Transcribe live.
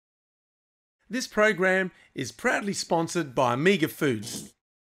This program is proudly sponsored by Amiga Foods.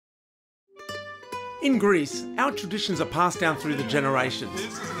 In Greece, our traditions are passed down through the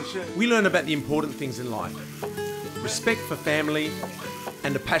generations. We learn about the important things in life, respect for family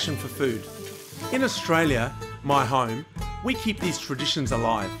and a passion for food. In Australia, my home, we keep these traditions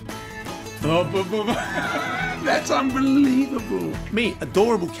alive. That's unbelievable. Meet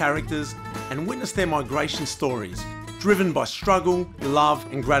adorable characters and witness their migration stories, driven by struggle, love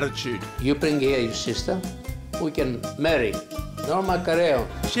and gratitude. You bring here your sister, we can marry. Normal career.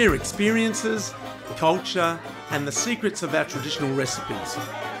 Share experiences, culture and the secrets of our traditional recipes.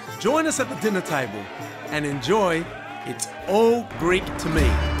 Join us at the dinner table and enjoy It's All Greek to Me.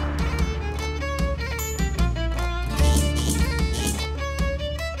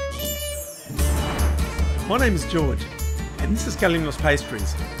 My name is George and this is Galimnos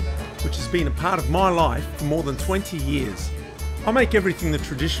Pastries, which has been a part of my life for more than 20 years. I make everything the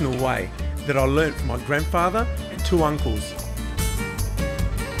traditional way that I learnt from my grandfather and two uncles.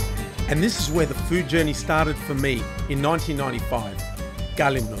 And this is where the food journey started for me in 1995,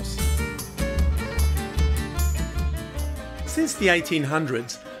 Galimnos. Since the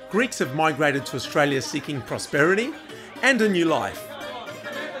 1800s, Greeks have migrated to Australia seeking prosperity and a new life.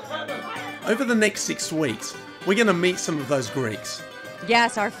 Over the next 6 weeks, we're going to meet some of those Greeks.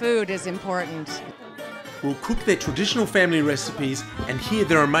 Yes, our food is important. We'll cook their traditional family recipes and hear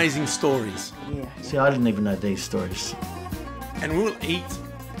their amazing stories. Yeah. See, I didn't even know these stories. And we'll eat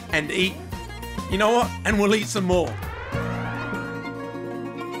and eat. You know what? And we'll eat some more.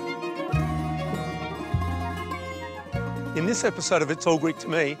 In this episode of It's All Greek to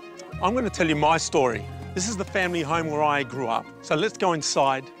Me, I'm going to tell you my story. This is the family home where I grew up. So let's go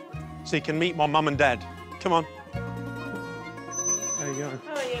inside so you can meet my mum and dad. Come on. How you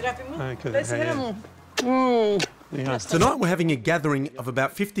going? Tonight we're having a gathering of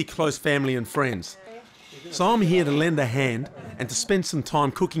about 50 close family and friends. So I'm here to lend a hand and to spend some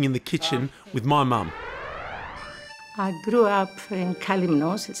time cooking in the kitchen with my mum. I grew up in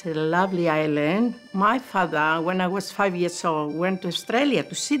Galimnos. It's a lovely island. My father, when I was 5 years old, went to Australia,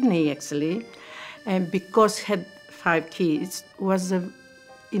 to Sydney actually, and because he had 5 kids, was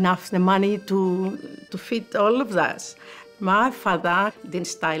enough the money to feed all of us. My father didn't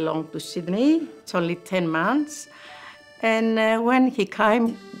stay long to Sydney. It's only 10 months. And when he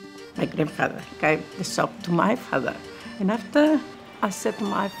came, my grandfather gave the shop to my father. And after I said to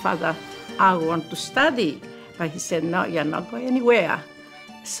my father, I want to study. But he said, no, you're not going anywhere.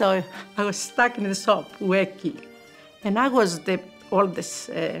 So I was stuck in the shop working. And I was the oldest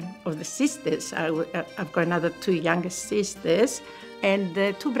of the sisters. I've got another 2 younger sisters and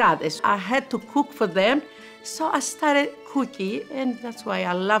 2 brothers. I had to cook for them. So I started cooking, and that's why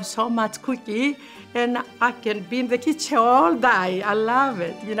I love so much cooking. And I can be in the kitchen all day. I love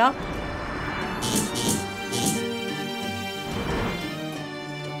it, you know.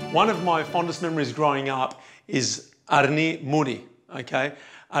 One of my fondest memories growing up is arni muri, okay?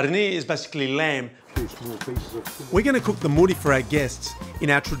 Arni is basically lamb. We're going to cook the muri for our guests in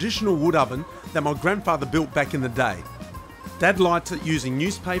our traditional wood oven that my grandfather built back in the day. Dad lights it using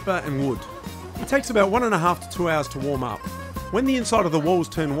newspaper and wood. It takes about 1.5 to 2 hours to warm up. When the inside of the walls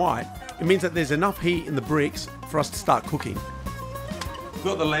turn white, it means that there's enough heat in the bricks for us to start cooking. We've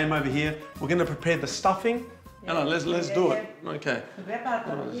got the lamb over here. We're going to prepare the stuffing. Ella, let's do it. Okay.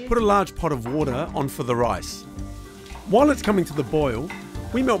 Put a large pot of water on for the rice. While it's coming to the boil,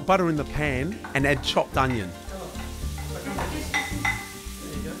 we melt butter in the pan and add chopped onion.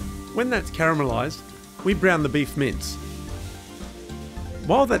 When that's caramelised, we brown the beef mince.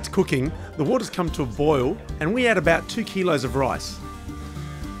 While that's cooking, the water's come to a boil and we add about 2 kilos of rice.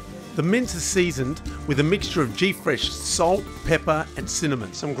 The mince is seasoned with a mixture of G-Fresh salt, pepper and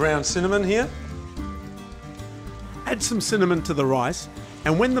cinnamon. Some ground cinnamon here. Add some cinnamon to the rice,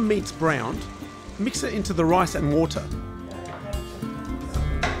 and when the meat's browned, mix it into the rice and water.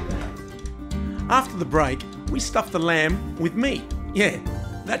 After the break, we stuff the lamb with meat. Yeah,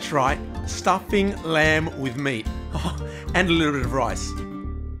 that's right, stuffing lamb with meat. And a little bit of rice.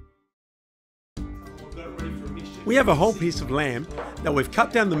 We have a whole piece of lamb that we've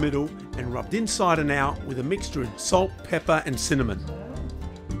cut down the middle and rubbed inside and out with a mixture of salt, pepper and cinnamon.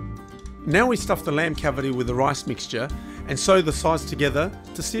 Now we stuff the lamb cavity with the rice mixture and sew the sides together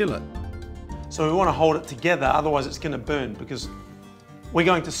to seal it. So we want to hold it together, otherwise it's going to burn, because we're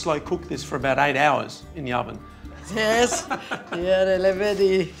going to slow cook this for about 8 hours in the oven. Yes, you're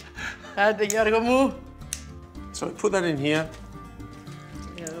ready. So we put that in here,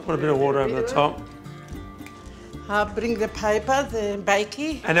 put a bit of water over the top. I'll bring the paper, the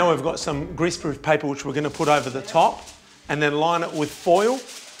baking. And now we've got some greaseproof paper which we're going to put over the top and then line it with foil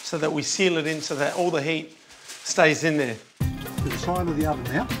so that we seal it in so that all the heat stays in there. To the side of the oven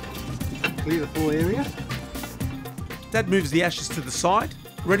now. Clear the full area. Dad moves the ashes to the side,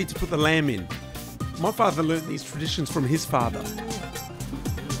 ready to put the lamb in. My father learnt these traditions from his father.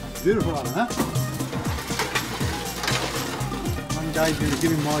 Beautiful oven, huh? One day he's going to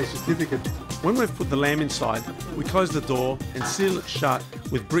give him my certificate. When we've put the lamb inside, we close the door and seal it shut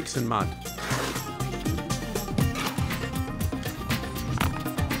with bricks and mud.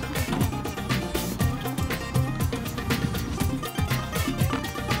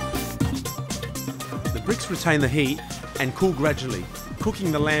 The bricks retain the heat and cool gradually,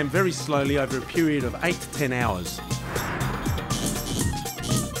 cooking the lamb very slowly over a period of 8 to 10 hours.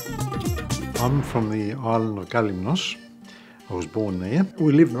 I'm from the island of Kalymnos. I was born there.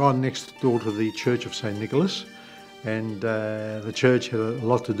 We lived right next door to the Church of St. Nicholas, and the church had a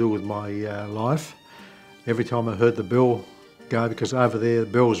lot to do with my life. Every time I heard the bell go, because over there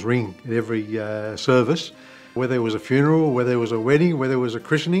the bells ring at every service, whether it was a funeral, whether it was a wedding, whether it was a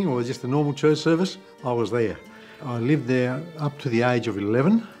christening or just a normal church service, I was there. I lived there up to the age of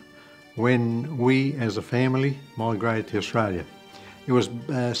 11 when we as a family migrated to Australia. It was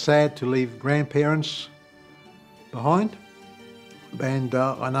sad to leave grandparents behind. And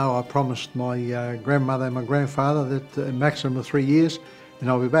I know I promised my grandmother and my grandfather that a maximum of 3 years and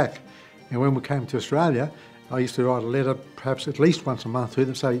I'll be back. And when we came to Australia, I used to write a letter perhaps at least once a month to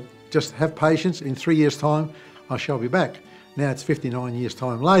them, say, just have patience, in 3 years' time I shall be back. Now it's 59 years'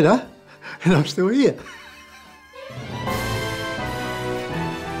 time later and I'm still here.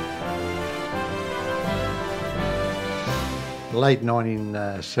 Late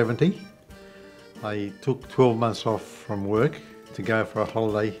 1970, I took 12 months off from work to go for a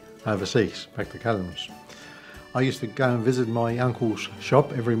holiday overseas, back to Kalymnos. I used to go and visit my uncle's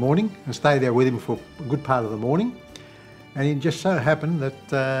shop every morning and stay there with him for a good part of the morning. And it just so happened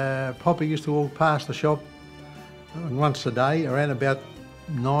that Poppy used to walk past the shop once a day, around about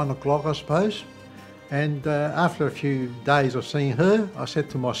 9 o'clock, I suppose. And after a few days of seeing her, I said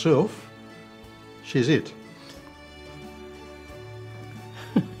to myself, she's it.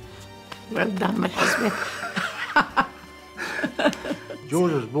 Well done, my husband.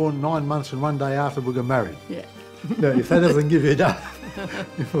 George was born 9 months and 1 day after we got married. Yeah. Now, if that doesn't give you enough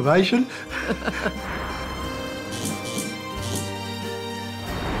information.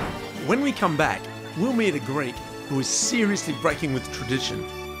 When we come back, we'll meet a Greek who is seriously breaking with tradition.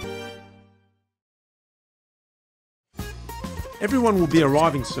 Everyone will be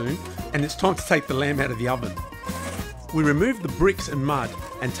arriving soon, and it's time to take the lamb out of the oven. We remove the bricks and mud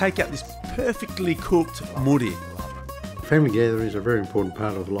and take out this perfectly cooked muri. Family gathering is a very important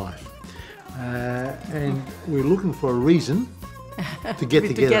part of life. And we're looking for a reason to get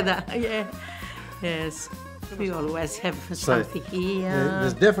together. Yeah. Yes. We always have something here.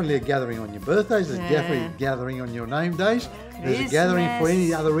 There's definitely a gathering on your birthdays, there's definitely a gathering on your name days. There's a gathering for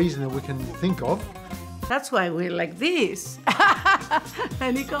any other reason that we can think of. That's why we're like this.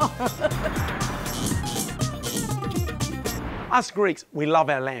 And you go. Us Greeks, we love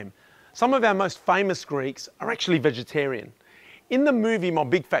our lamb. Some of our most famous Greeks are actually vegetarian. In the movie My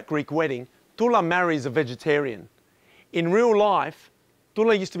Big Fat Greek Wedding, Tula marries a vegetarian. In real life,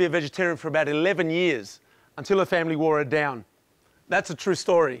 Tula used to be a vegetarian for about 11 years until her family wore her down. That's a true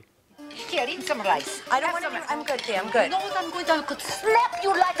story. Here, eat some rice. I don't want to. I'm good, dear. I'm good. No, I'm good. I could slap you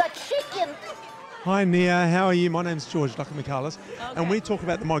like a chicken. Hi Nia, how are you? My name's George Diakomichalis, and we talk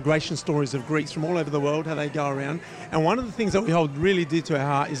about the migration stories of Greeks from all over the world, how they go around. And one of the things that we hold really dear to our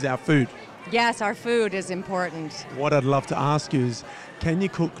heart is our food. Yes, our food is important. What I'd love to ask you is, can you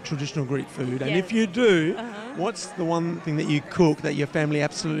cook traditional Greek food? And Yes. if you do, what's the one thing that you cook that your family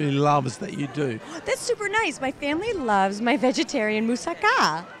absolutely loves that you do? That's super nice. My family loves my vegetarian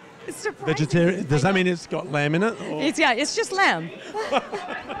moussaka. It's surprising. Vegetarian? Does that mean it's got lamb in it? Or? It's just lamb.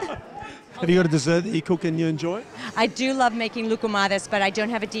 Have you got a dessert that you cook and you enjoy? I do love making lukumades, but I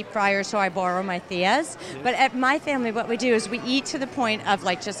don't have a deep fryer, so I borrow my tia's. But at my family, what we do is we eat to the point of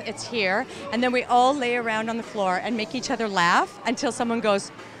like just it's here, and then we all lay around on the floor and make each other laugh until someone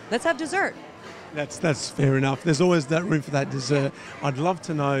goes, let's have dessert. That's fair enough. There's always that room for that dessert. I'd love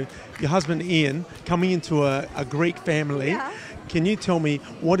to know, your husband Ian, coming into a Greek family, can you tell me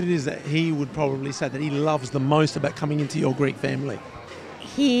what it is that he would probably say that he loves the most about coming into your Greek family?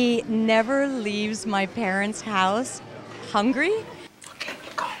 He never leaves my parents' house hungry. Okay,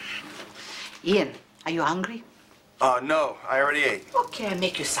 go. Ian, are you hungry? No, I already ate. Okay, I'll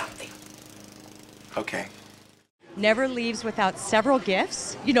make you something. Okay. never leaves without several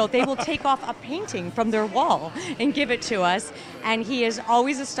gifts. You know, they will take off a painting from their wall and give it to us. And he is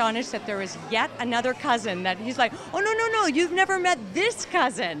always astonished that there is yet another cousin that he's like, oh, no, you've never met this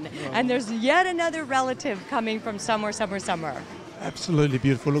cousin. And there's yet another relative coming from somewhere. Absolutely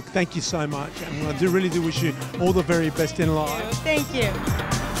beautiful. Look, thank you so much. And I really do wish you all the very best in life. Thank you.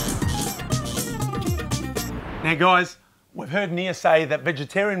 Now, guys, we've heard Nia say that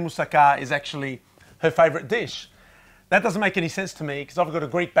vegetarian moussaka is actually her favourite dish. That doesn't make any sense to me because I've got a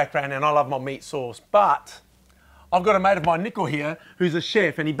Greek background and I love my meat sauce. But I've got a mate of mine, Nico, here, who's a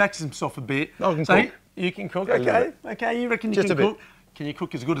chef and he backs himself a bit. I can cook. You can cook, okay. Okay, you reckon you can cook? Can you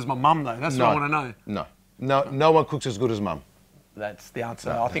cook as good as my mum, though? That's what I want to know. No one cooks as good as mum. That's the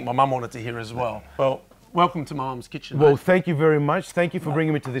answer. I think my mum wanted to hear as well. Well, welcome to my mum's kitchen. Well, mate. thank you very much. Thank you for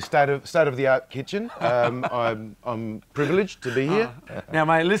bringing me to this state-of-the-art kitchen. I'm privileged to be here. Now,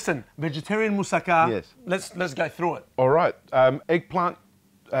 mate, listen, vegetarian moussaka. Yes. Let's go through it. All right. Eggplant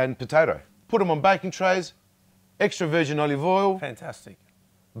and potato. Put them on baking trays. Extra virgin olive oil. Fantastic.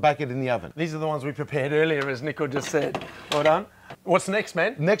 Bake it in the oven. These are the ones we prepared earlier, as Nico just said. Well done. What's next,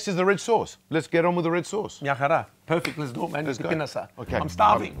 man? Next is the red sauce. Let's get on with the red sauce. Nyakara. Perfect. Let's do it, man. Let's go. Okay. I'm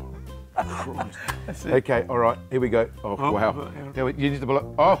starving. That's it. Okay, all right, here we go. Oh, wow. You need to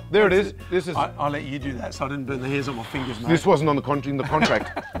blow. Oh, there it is. This is. I'll let you do that so I didn't burn the hairs on my fingers, mate. This wasn't on in the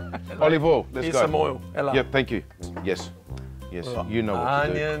contract. Olive oil. Let's Here's go. some oil. Ella. Yep, thank you. Yes. Yes, you know what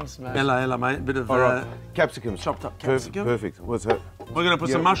to do. Onions, mate. Ella, mate. Bit of capsicums. Chopped up capsicum. Perfect. What's that? We're going to put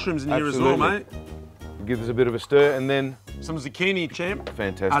some mushrooms in here as well, mate. Give this a bit of a stir and then... Some zucchini, champ.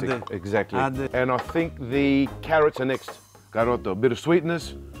 Fantastic. Exactly. And I think the carrots are next. Garotto. Bit of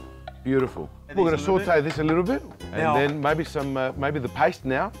sweetness. Beautiful. We're going to saute this a little bit. And then maybe some, maybe the paste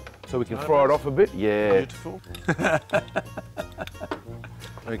now. So we can fry it off a bit. Yeah. Beautiful.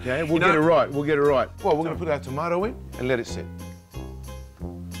 Okay, we'll get it right. We'll get it right. Well, we're going to put our tomato in and let it sit.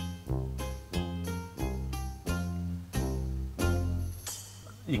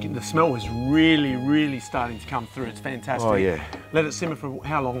 The smell is really, really starting to come through. It's fantastic. Oh, yeah. Let it simmer for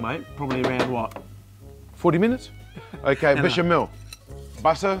how long, mate? Probably around what? 40 minutes? Okay, bechamel.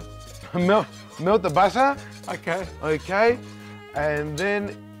 Butter. Melt the butter. Okay. Okay. And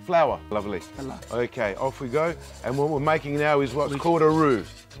then flour. Lovely. Okay, off we go. And what we're making now is what's called a roux.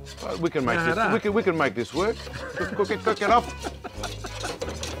 We can make this. We can make this work. Cook it off.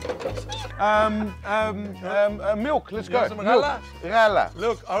 Milk. Let's go. Milk. Gala.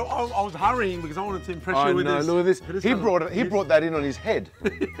 Look, I was hurrying because I wanted to impress you with this. Look at this. He brought that in on his head.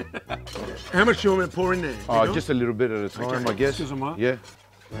 How much do you want me to pour in there? Oh, just a little bit at a time, I guess. Yeah.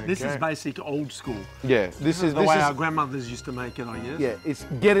 Okay. This is basic old school. Yeah, this is the way our grandmothers used to make it, I guess. Yeah, it's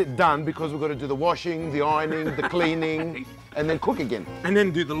get it done because we've got to do the washing, the ironing, the cleaning, and then cook again. And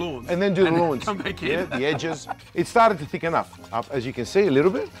then do the lawns. And then do the lawns. Come back in. Yeah, the edges. It started to thicken up, as you can see, a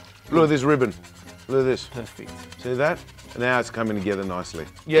little bit. Look at this ribbon. Look at this. Perfect. See that? Now it's coming together nicely.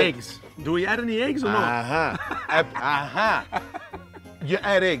 Yeah. Eggs. Do we add any eggs or not? You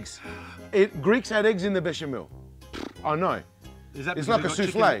add eggs. Greeks add eggs in the bechamel. I know. It's like a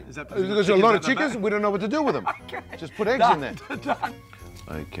souffle. Because there's a lot of chickens, we don't know what to do with them. Okay. Just put eggs in there.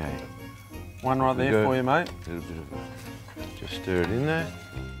 Okay. One right there for you, mate. A little bit of just stir it in there.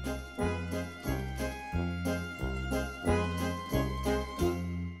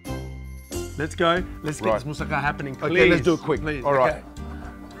 Let's go. Let's get this moussaka happening, please. Okay, let's do it quick. Please. All right.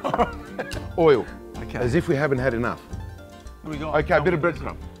 Oil. Okay. As if we haven't had enough. What do we got? Okay, a bit of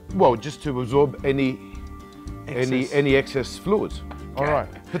breadcrumb. Well, just to absorb any excess fluids. Okay. All right.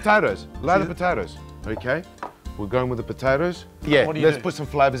 Potatoes. Load of potatoes. Okay. We're going with the potatoes. Yeah. Let's put some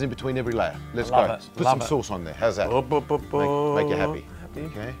flavours in between every layer. Let's go. Put some sauce on there. How's that? Make you happy.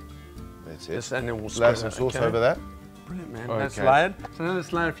 Okay. That's it. And then we'll lay some sauce over that. Brilliant, man. That's layered. So now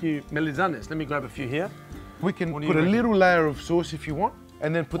let's layer a few melizanes. Let me grab a few here. We can put a little layer of sauce if you want,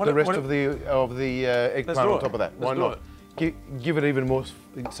 and then put the rest of the eggplant on top of that. Why not? Give it even more,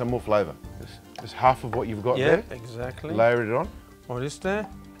 some more flavour. There's half of what you've got there. Yeah, exactly. Layer it on. What is there?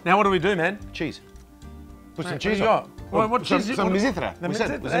 Now what do we do, man? Cheese. Put some cheese on. What cheese? Some mizitra.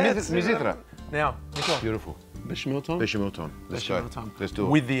 Mizitra. Now, beautiful. Bechamel time. Bechamel time. Let's go. Let's do it.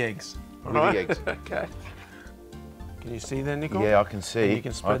 With the eggs. With the eggs. Okay. Can you see there, Nico? Yeah, I can see. And you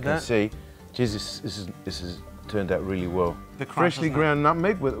can spread that. I can see. Jeez, this has turned out really well. The freshly ground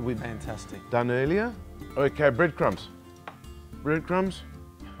nutmeg we fantastic. Done earlier. Okay, breadcrumbs. Breadcrumbs.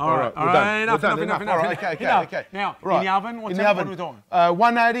 All right, we're done. Enough. All right, okay. Now, in the oven, what are we doing?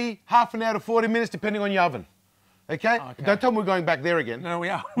 180, half an hour to 40 minutes, depending on your oven. Okay? Don't tell me we're going back there again. No, we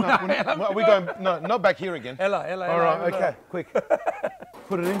are. We're going, no, not back here again. Ella. All right, okay, quick.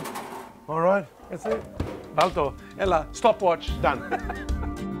 Put it in. All right. That's it. Balto, Ella, stopwatch. Done.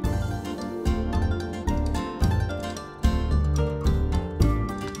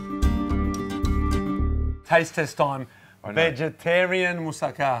 Taste test time. Vegetarian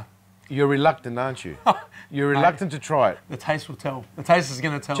moussaka. You're reluctant, aren't you? You're reluctant to try it. The taste will tell. The taste is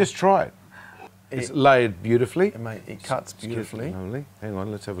going to tell. Just try it. It's layered beautifully. Mate, it cuts beautifully. Lovely. Hang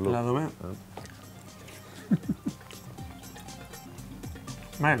on, let's have a look. Another one.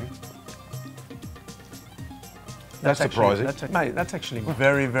 Man. That's surprising. Mate, that's actually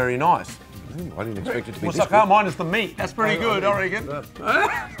very, very nice. I didn't expect it to be this Moussaka good. minus the meat. That's pretty good, I reckon.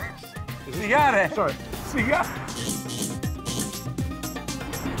 Cigar. Sorry. Cigar.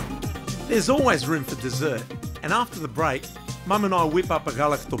 There's always room for dessert. And after the break, Mum and I whip up a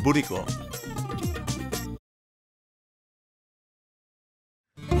galaktoboureko.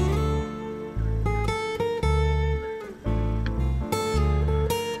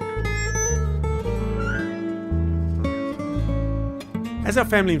 As our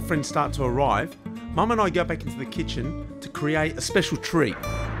family and friends start to arrive, Mum and I go back into the kitchen to create a special treat.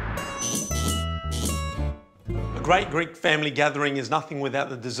 A great Greek family gathering is nothing without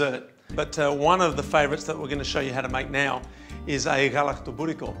the dessert. But one of the favourites that we're going to show you how to make now is a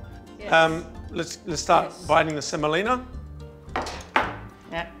galaktoboureko. Yes. Let's start biting the semolina.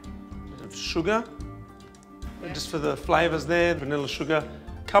 Yeah. Bit of sugar, just for the flavours there, vanilla sugar,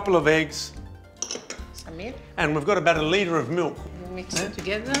 couple of eggs, Some milk. and we've got about a litre of milk. Mix it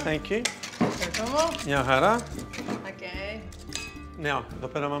together. Thank you. Perfect. Yahara. Okay. Now, the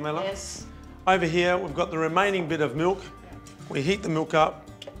peramamela. Yes. Over here, we've got the remaining bit of milk. We heat the milk up,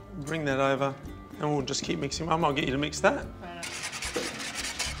 bring that over, and we'll just keep mixing. Mum, I'll get you to mix that.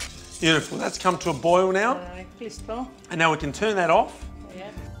 Beautiful. That's come to a boil now. And now we can turn that off. Yeah.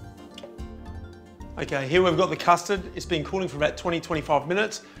 Okay, here we've got the custard. It's been cooling for about 20-25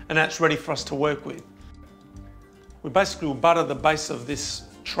 minutes, and that's ready for us to work with. We basically will butter the base of this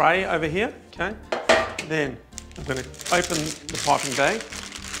tray over here, okay? Then I'm going to open the piping bag,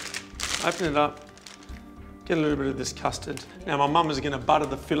 open it up, get a little bit of this custard. Now my mum is going to butter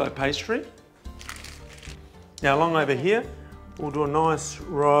the filo pastry. Now along over here, we'll do a nice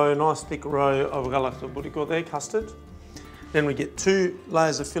thick row of galaktoboureko there, custard. Then we get 2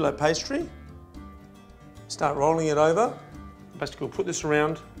 layers of filo pastry. Start rolling it over. Basically we'll put this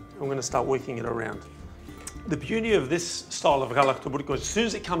around and we're going to start working it around. The beauty of this style of galaktoboureko is as soon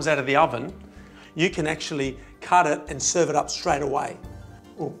as it comes out of the oven, you can actually cut it and serve it up straight away.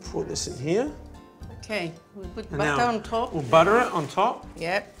 We'll put this in here. Okay, we put And butter now on top. We'll butter it on top.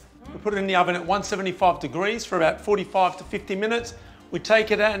 Yep. We put it in the oven at 175 degrees for about 45 to 50 minutes. We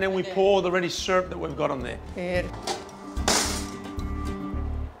take it out and then we pour the ready syrup that we've got on there. Here.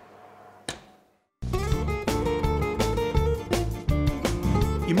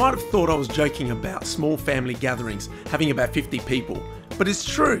 You might have thought I was joking about small family gatherings, having about 50 people, but it's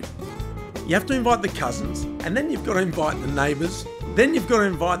true. You have to invite the cousins, and then you've got to invite the neighbours, then you've got to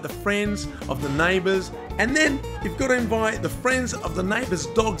invite the friends of the neighbours, and then you've got to invite the friends of the neighbour's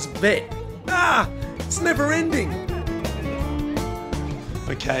dog's vet. It's never ending.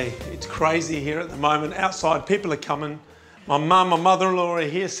 Okay, it's crazy here at the moment. Outside, people are coming. My mum, my mother-in-law are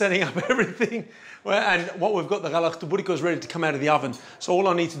here setting up everything. And what we've got, the galaktoboureko is ready to come out of the oven. So all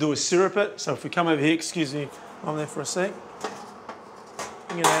I need to do is syrup it. So if we come over here, excuse me, I'm there for a sec.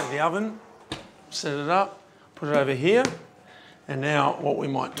 Bring it out of the oven, set it up, put it over here. And now what we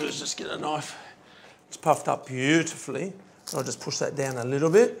might do is just get a knife. It's puffed up beautifully. So I'll just push that down a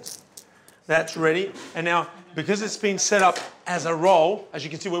little bit. That's ready. And now, because it's been set up as a roll, as you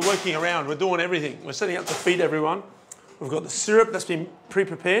can see, we're working around, we're doing everything. We're setting up to feed everyone. We've got the syrup that's been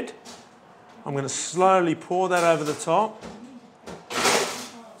pre-prepared. I'm going to slowly pour that over the top.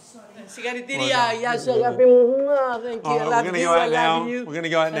 Thank you. We're going to go out now. We're going to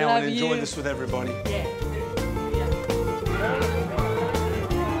go out now and enjoy this with everybody. Yeah.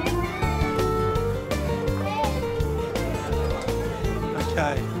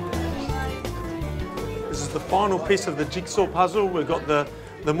 Okay. This is the final piece of the jigsaw puzzle. We've got the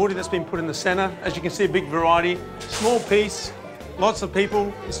mouri that's been put in the centre. As you can see, a big variety. Small piece, lots of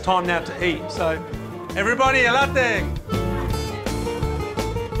people. It's time now to eat. So, everybody, elate!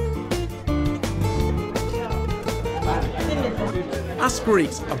 Us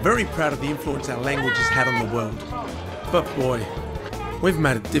Greeks are very proud of the influence our language has had on the world. But boy, we've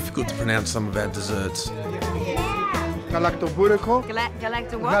made it difficult to pronounce some of our desserts. Galaktoboureko.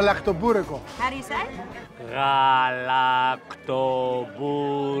 Galaktoboureko. How do you say?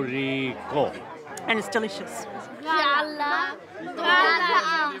 Galaktoboureko. And it's delicious.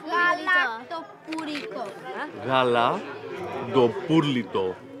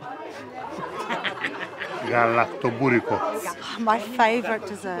 Galaktoboureko. Galactoburiko. My favourite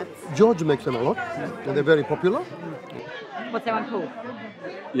dessert. George makes them a lot, and they're very popular. What's that one called?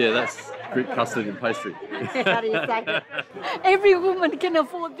 Yeah, that's Greek custard and pastry. How do you say it? Every woman can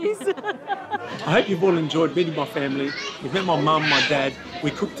afford this. I hope you've all enjoyed meeting my family. You've met my mum, my dad.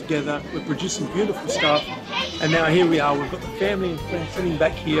 We cooked together. We're producing beautiful stuff. And now here we are. We've got the family and friends sitting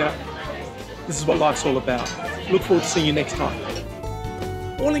back here. This is what life's all about. Look forward to seeing you next time.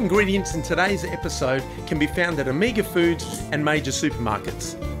 All ingredients in today's episode can be found at Omega Foods and major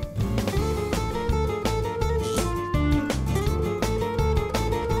supermarkets.